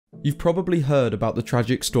You've probably heard about the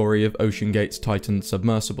tragic story of OceanGate's Titan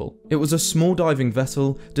submersible. It was a small diving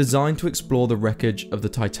vessel designed to explore the wreckage of the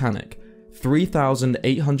Titanic,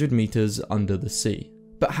 3,800 meters under the sea.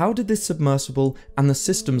 But how did this submersible and the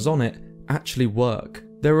systems on it actually work?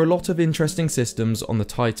 There are a lot of interesting systems on the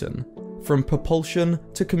Titan, from propulsion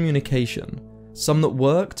to communication. Some that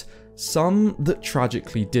worked, some that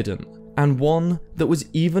tragically didn't, and one that was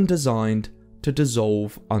even designed to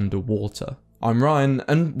dissolve underwater. I'm Ryan,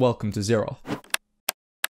 and welcome to Zeroth.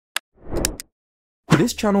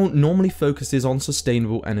 This channel normally focuses on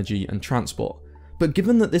sustainable energy and transport, but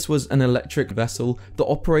given that this was an electric vessel that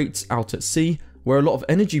operates out at sea, where a lot of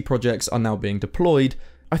energy projects are now being deployed,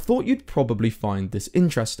 I thought you'd probably find this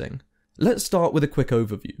interesting. Let's start with a quick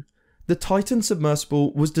overview. The Titan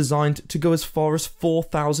submersible was designed to go as far as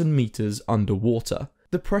 4,000 meters underwater.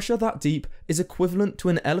 The pressure that deep is equivalent to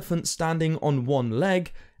an elephant standing on one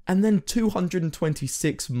leg, and then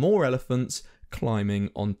 226 more elephants climbing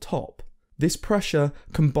on top. This pressure,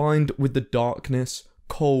 combined with the darkness,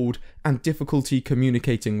 cold, and difficulty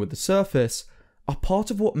communicating with the surface, are part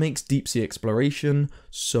of what makes deep sea exploration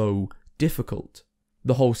so difficult.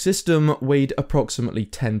 The whole system weighed approximately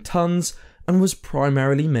 10 tons and was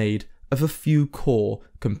primarily made of a few core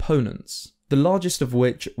components, the largest of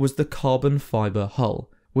which was the carbon fiber hull,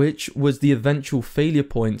 which was the eventual failure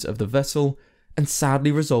point of the vessel and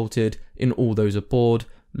sadly resulted in all those aboard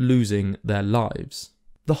losing their lives.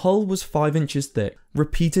 The hull was 5 inches thick.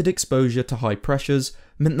 Repeated exposure to high pressures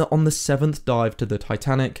meant that on the 7th dive to the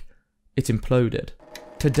Titanic, it imploded.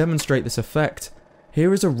 To demonstrate this effect,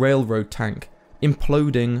 here is a railroad tank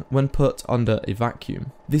imploding when put under a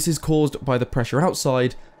vacuum. This is caused by the pressure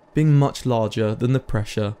outside being much larger than the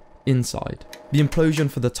pressure inside. The implosion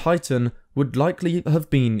for the Titan would likely have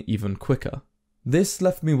been even quicker. This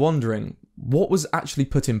left me wondering, what was actually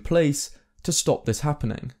put in place to stop this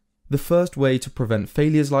happening? The first way to prevent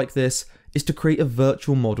failures like this is to create a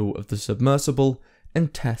virtual model of the submersible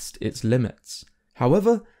and test its limits.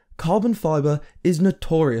 However, carbon fiber is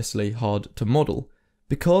notoriously hard to model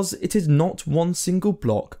because it is not one single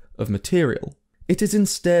block of material. It is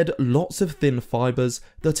instead lots of thin fibers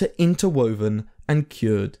that are interwoven and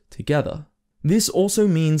cured together. This also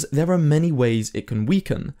means there are many ways it can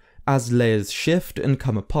weaken, as layers shift and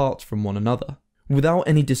come apart from one another. Without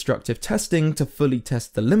any destructive testing to fully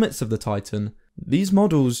test the limits of the Titan, these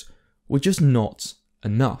models were just not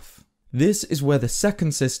enough. This is where the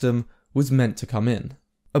second system was meant to come in.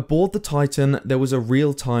 Aboard the Titan, there was a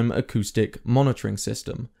real-time acoustic monitoring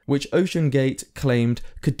system, which OceanGate claimed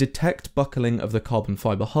could detect buckling of the carbon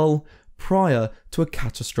fiber hull prior to a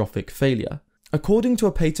catastrophic failure. According to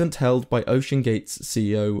a patent held by OceanGate's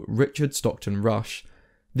CEO Richard Stockton Rush,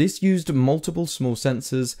 this used multiple small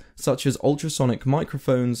sensors such as ultrasonic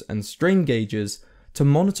microphones and strain gauges to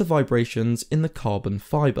monitor vibrations in the carbon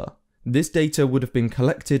fiber. This data would have been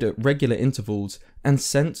collected at regular intervals and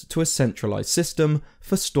sent to a centralized system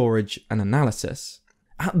for storage and analysis.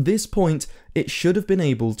 At this point, it should have been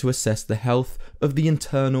able to assess the health of the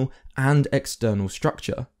internal and external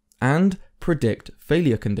structure and predict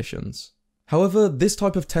failure conditions. However, this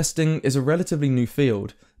type of testing is a relatively new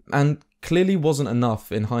field and clearly wasn't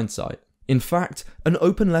enough in hindsight. In fact, an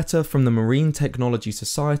open letter from the Marine Technology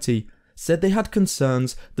Society said they had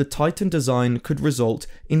concerns the Titan design could result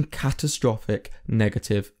in catastrophic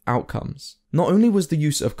negative outcomes. Not only was the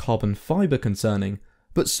use of carbon fiber concerning,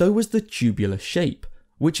 but so was the tubular shape,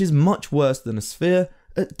 which is much worse than a sphere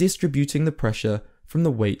at distributing the pressure from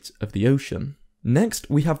the weight of the ocean. Next,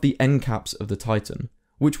 we have the end caps of the Titan,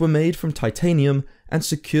 which were made from titanium and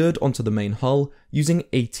secured onto the main hull using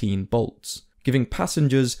 18 bolts, giving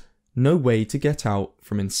passengers no way to get out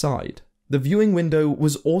from inside. The viewing window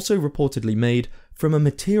was also reportedly made from a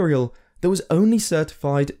material that was only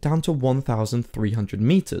certified down to 1,300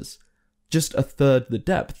 meters, just a third the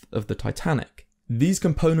depth of the Titanic. These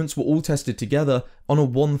components were all tested together on a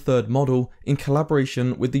 1/3 model in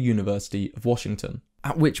collaboration with the University of Washington,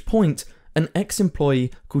 at which point an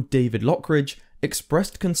ex-employee called David Lockridge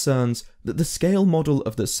expressed concerns that the scale model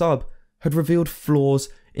of the sub had revealed flaws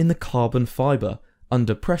in the carbon fiber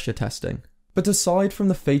under pressure testing. But aside from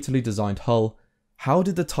the fatally designed hull, how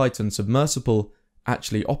did the Titan submersible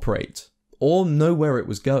actually operate, or know where it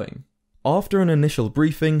was going? After an initial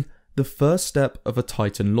briefing, the first step of a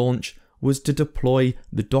Titan launch was to deploy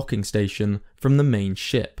the docking station from the main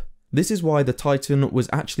ship. This is why the Titan was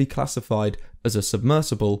actually classified as a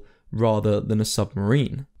submersible rather than a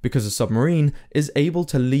submarine, because a submarine is able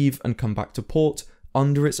to leave and come back to port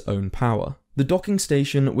under its own power. The docking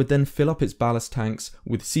station would then fill up its ballast tanks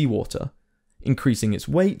with seawater, increasing its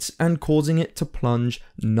weight and causing it to plunge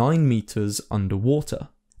 9 meters underwater.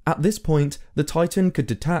 At this point, the Titan could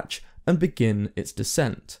detach and begin its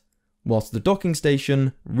descent, whilst the docking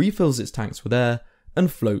station refills its tanks with air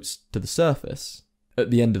and floats to the surface. At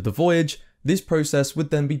the end of the voyage, this process would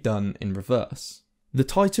then be done in reverse. The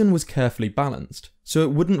Titan was carefully balanced, so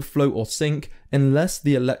it wouldn't float or sink unless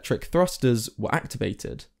the electric thrusters were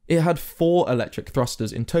activated. It had 4 electric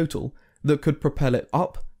thrusters in total that could propel it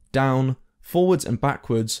up, down, forwards and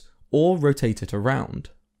backwards, or rotate it around.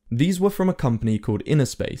 These were from a company called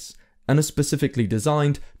Innerspace, and are specifically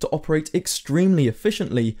designed to operate extremely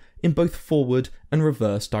efficiently in both forward and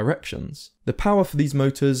reverse directions. The power for these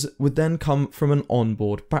motors would then come from an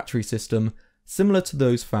onboard battery system, similar to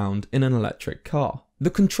those found in an electric car. The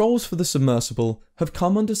controls for the submersible have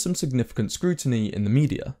come under some significant scrutiny in the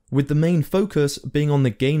media, with the main focus being on the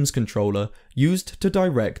games controller used to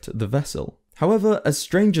direct the vessel. However, as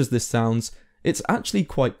strange as this sounds, it's actually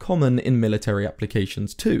quite common in military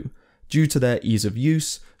applications too, due to their ease of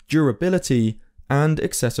use, durability, and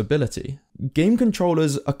accessibility. Game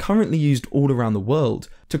controllers are currently used all around the world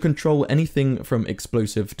to control anything from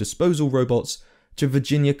explosive disposal robots to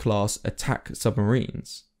Virginia-class attack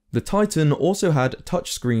submarines. The Titan also had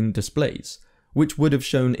touchscreen displays, which would have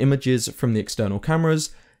shown images from the external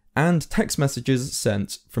cameras and text messages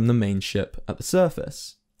sent from the main ship at the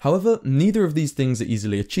surface. However, neither of these things are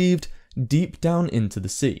easily achieved deep down into the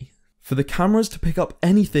sea. For the cameras to pick up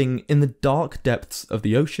anything in the dark depths of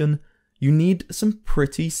the ocean, you need some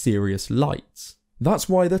pretty serious lights. That's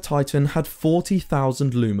why the Titan had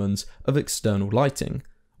 40,000 lumens of external lighting,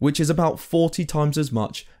 which is about 40 times as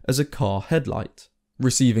much as a car headlight.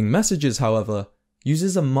 Receiving messages, however,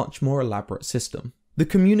 uses a much more elaborate system. The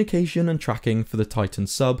communication and tracking for the Titan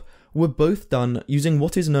sub were both done using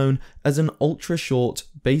what is known as an ultra-short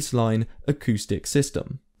baseline acoustic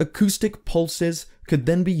system. Acoustic pulses could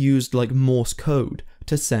then be used like Morse code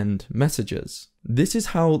to send messages. This is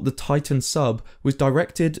how the Titan sub was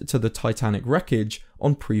directed to the Titanic wreckage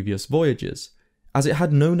on previous voyages, as it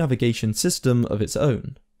had no navigation system of its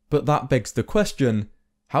own. But that begs the question,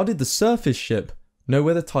 how did the surface ship know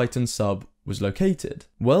where the Titan sub was located?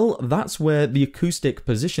 Well, that's where the acoustic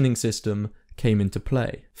positioning system came into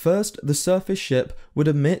play. First, the surface ship would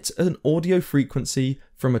emit an audio frequency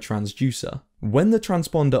from a transducer. When the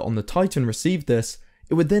transponder on the Titan received this,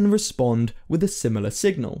 it would then respond with a similar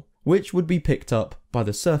signal, which would be picked up by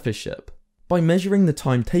the surface ship. By measuring the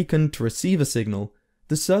time taken to receive a signal,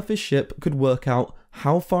 the surface ship could work out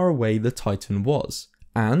how far away the Titan was,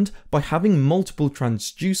 and by having multiple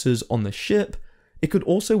transducers on the ship, it could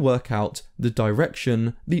also work out the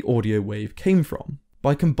direction the audio wave came from.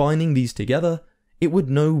 By combining these together, it would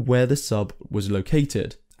know where the sub was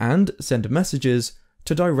located, and send messages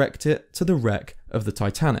to direct it to the wreck of the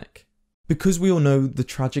Titanic. Because we all know the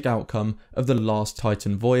tragic outcome of the last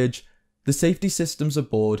Titan voyage, the safety systems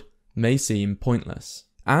aboard may seem pointless.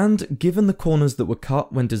 And given the corners that were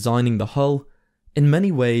cut when designing the hull, in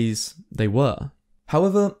many ways they were.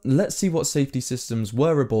 However, let's see what safety systems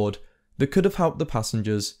were aboard that could have helped the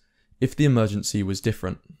passengers if the emergency was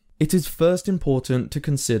different. It is first important to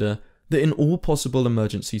consider that in all possible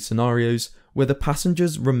emergency scenarios where the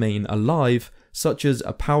passengers remain alive, such as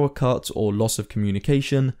a power cut or loss of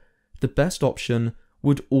communication, the best option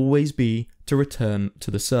would always be to return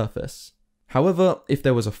to the surface. However, if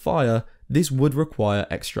there was a fire, this would require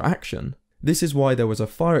extra action. This is why there was a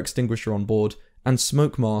fire extinguisher on board and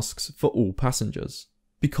smoke masks for all passengers.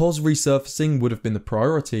 Because resurfacing would have been the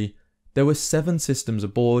priority, there were 7 systems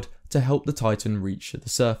aboard to help the Titan reach the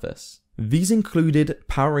surface. These included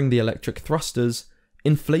powering the electric thrusters,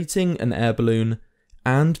 inflating an air balloon,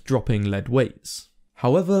 and dropping lead weights.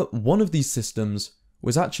 However, one of these systems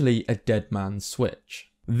was actually a dead man's switch.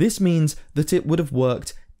 This means that it would have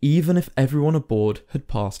worked even if everyone aboard had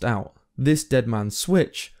passed out. This dead man's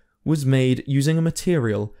switch was made using a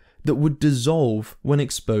material that would dissolve when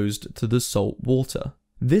exposed to the salt water.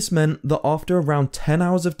 This meant that after around 10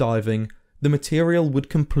 hours of diving, the material would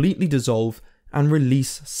completely dissolve and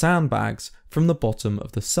release sandbags from the bottom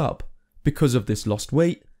of the sub. Because of this lost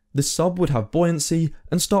weight, the sub would have buoyancy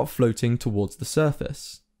and start floating towards the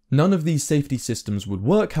surface. None of these safety systems would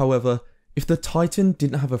work, however, if the Titan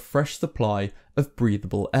didn't have a fresh supply of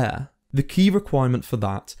breathable air. The key requirement for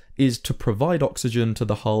that is to provide oxygen to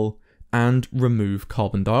the hull and remove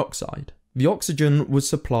carbon dioxide. The oxygen was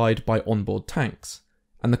supplied by onboard tanks,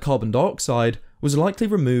 and the carbon dioxide was likely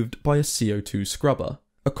removed by a CO2 scrubber.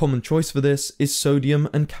 A common choice for this is sodium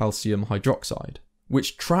and calcium hydroxide,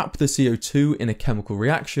 which trap the CO2 in a chemical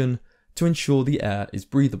reaction to ensure the air is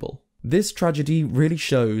breathable. This tragedy really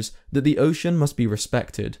shows that the ocean must be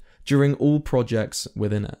respected during all projects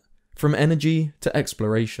within it, from energy to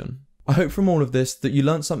exploration. I hope from all of this that you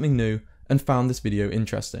learned something new and found this video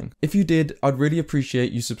interesting. If you did, I'd really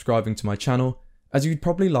appreciate you subscribing to my channel, as you'd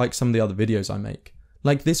probably like some of the other videos I make,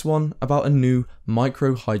 like this one about a new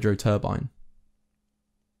micro hydro turbine.